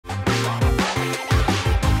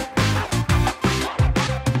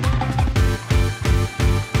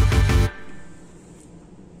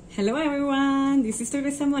Hello everyone, this is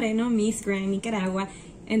Teresa Moreno, Miss Grand Nicaragua,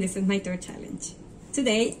 and this is my third challenge.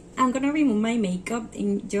 Today, I'm gonna remove my makeup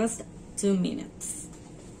in just 2 minutes.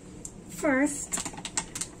 First,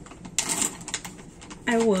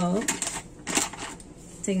 I will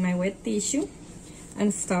take my wet tissue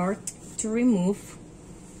and start to remove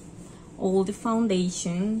all the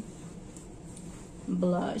foundation,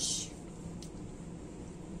 blush,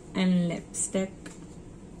 and lipstick.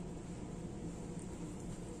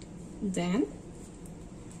 Then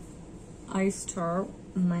I start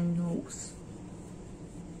my nose.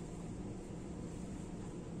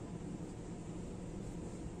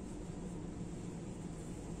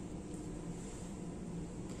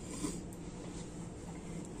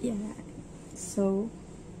 Yeah, so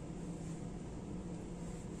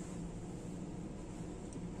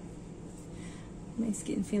my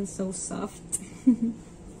skin feels so soft. And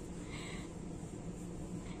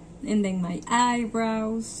then my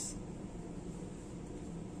eyebrows.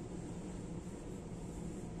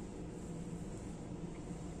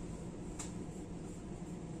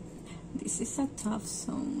 This is a tough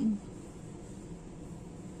zone.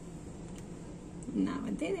 Now I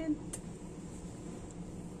did it.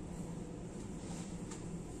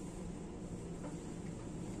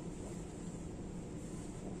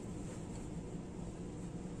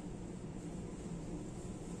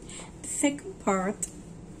 The second part,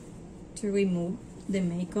 to remove the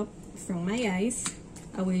makeup from my eyes,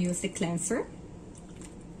 I will use the cleanser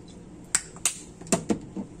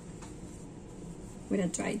with a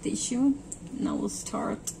dry tissue, and I will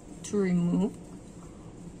start to remove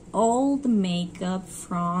all the makeup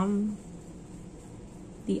from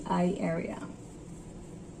the eye area.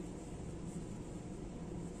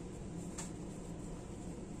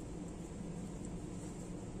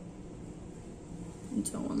 I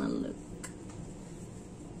don't want to look